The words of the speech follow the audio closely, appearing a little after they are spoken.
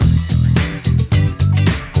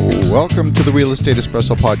Welcome to the Real Estate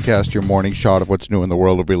Espresso Podcast, your morning shot of what's new in the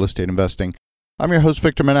world of real estate investing. I'm your host,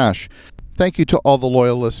 Victor Mirage. Thank you to all the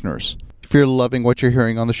loyal listeners. If you're loving what you're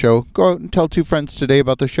hearing on the show, go out and tell 2 friends today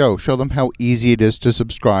about the show. Show them how easy it is to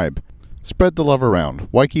subscribe. Spread the love around.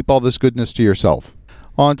 Why keep all this goodness to yourself?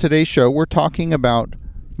 On today's show, we're talking about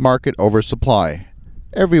market oversupply.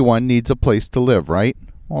 Everyone needs a place to live, right?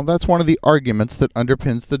 Well, that's one of the arguments that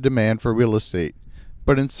underpins the demand for real estate.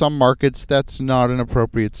 But in some markets, that's not an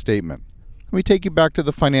appropriate statement. Let me take you back to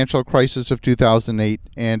the financial crisis of 2008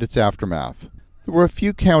 and its aftermath. There were a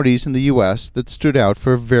few counties in the U.S. that stood out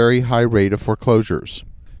for a very high rate of foreclosures.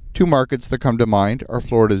 2 markets that come to mind are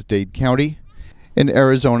Florida's Dade County and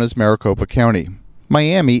Arizona's Maricopa County.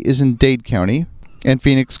 Miami is in Dade County, and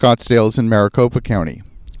Phoenix Scottsdale is in Maricopa County.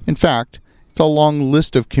 In fact, it's a long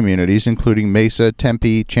list of communities, including Mesa,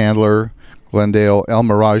 Tempe, Chandler, Glendale,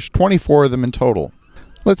 Mirage, 24 of them in total.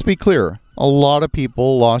 Let's be clear, a lot of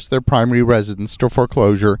people lost their primary residence to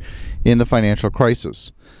foreclosure in the financial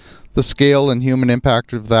crisis. The scale and human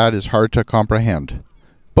impact of that is hard to comprehend.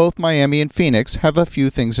 Both Miami and Phoenix have a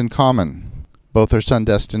few things in common. Both are sun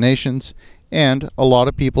destinations, and a lot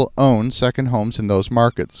of people own second homes in those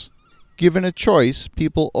markets. Given a choice,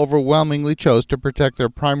 people overwhelmingly chose to protect their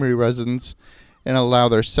primary residence and allow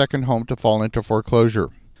their second home to fall into foreclosure.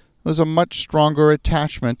 There was a much stronger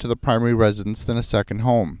attachment to the primary residence than a second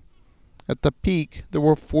home. At the peak, there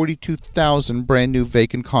were 42,000 brand new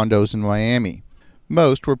vacant condos in Miami.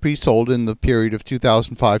 Most were pre-sold in the period of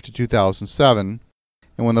 2005 to 2007,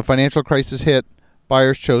 and when the financial crisis hit,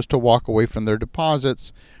 buyers chose to walk away from their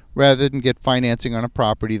deposits rather than get financing on a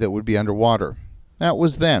property that would be underwater. That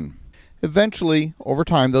was then. Eventually, over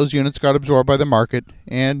time, those units got absorbed by the market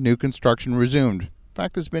and new construction resumed. In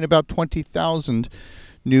fact, there's been about 20,000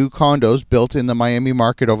 new condos built in the Miami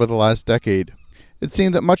market over the last decade. It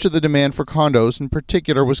seemed that much of the demand for condos in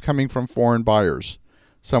particular was coming from foreign buyers.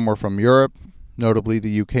 Some were from Europe, notably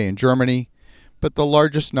the UK and Germany, but the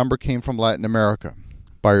largest number came from Latin America.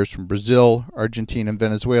 Buyers from Brazil, Argentina, and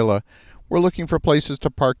Venezuela were looking for places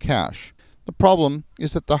to park cash. The problem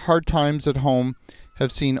is that the hard times at home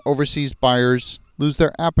have seen overseas buyers lose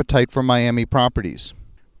their appetite for Miami properties.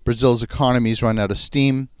 Brazil's economy's run out of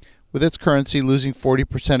steam, with its currency losing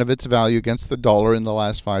 40% of its value against the dollar in the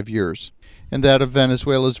last 5 years, and that of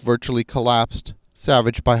Venezuela's virtually collapsed,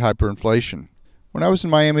 savaged by hyperinflation. When I was in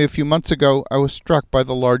Miami a few months ago, I was struck by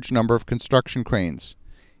the large number of construction cranes.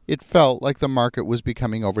 It felt like the market was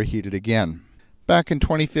becoming overheated again. Back in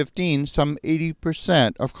 2015, some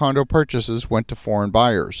 80% of condo purchases went to foreign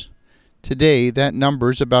buyers. Today, that number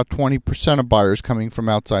is about 20% of buyers coming from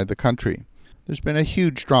outside the country. There's been a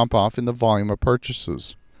huge drop-off in the volume of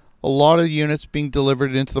purchases. A lot of units being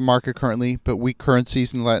delivered into the market currently, but weak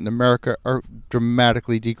currencies in Latin America are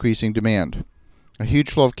dramatically decreasing demand. A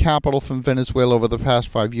huge flow of capital from Venezuela over the past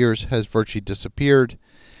 5 years has virtually disappeared,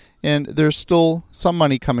 and there's still some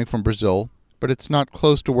money coming from Brazil, but it's not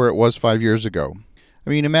close to where it was 5 years ago.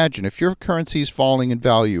 I mean, imagine if your currency is falling in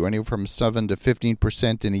value anywhere from 7 to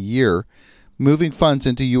 15% in a year, moving funds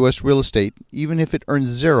into U.S. real estate, even if it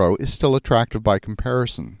earns zero, is still attractive by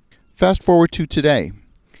comparison. Fast forward to today,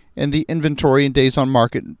 and the inventory and days on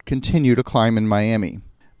market continue to climb in Miami.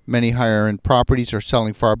 Many higher-end properties are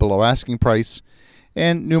selling far below asking price,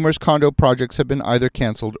 and numerous condo projects have been either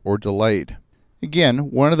canceled or delayed.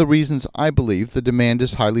 Again, one of the reasons I believe the demand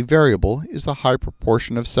is highly variable is the high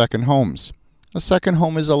proportion of second homes. A second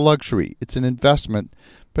home is a luxury, it's an investment,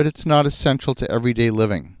 but it's not essential to everyday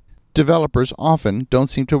living. Developers often don't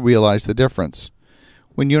seem to realize the difference.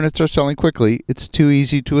 When units are selling quickly, it's too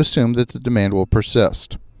easy to assume that the demand will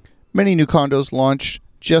persist. Many new condos launch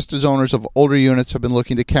just as owners of older units have been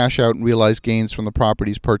looking to cash out and realize gains from the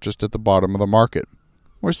properties purchased at the bottom of the market.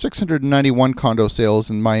 There were 691 condo sales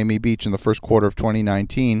in Miami Beach in the first quarter of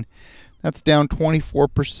 2019. That's down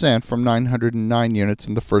 24% from 909 units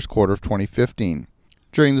in the first quarter of 2015.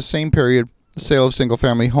 During the same period, the sale of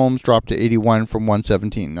single-family homes dropped to 81 from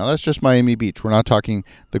 117. Now, that's just Miami Beach. We're not talking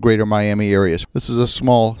the greater Miami areas. This is a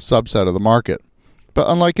small subset of the market. But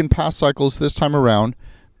unlike in past cycles, this time around,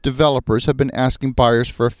 developers have been asking buyers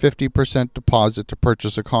for a 50% deposit to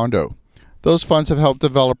purchase a condo. Those funds have helped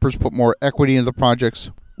developers put more equity into the projects,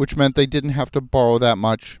 which meant they didn't have to borrow that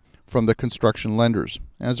much from the construction lenders.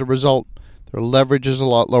 As a result, their leverage is a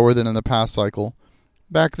lot lower than in the past cycle.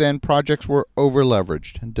 Back then, projects were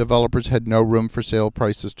over-leveraged, and developers had no room for sale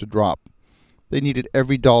prices to drop. They needed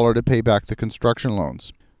every dollar to pay back the construction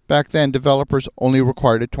loans. Back then, developers only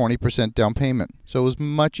required a 20% down payment, so it was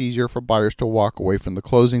much easier for buyers to walk away from the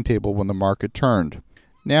closing table when the market turned.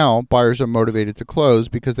 Now, buyers are motivated to close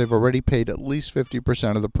because they've already paid at least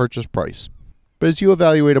 50% of the purchase price. But as you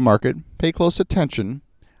evaluate a market, pay close attention.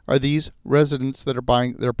 Are these residents that are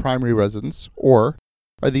buying their primary residence, or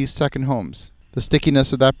are these second homes? The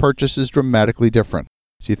stickiness of that purchase is dramatically different.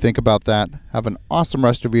 So you think about that. Have an awesome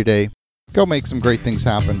rest of your day. Go make some great things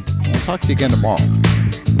happen. I'll talk to you again tomorrow.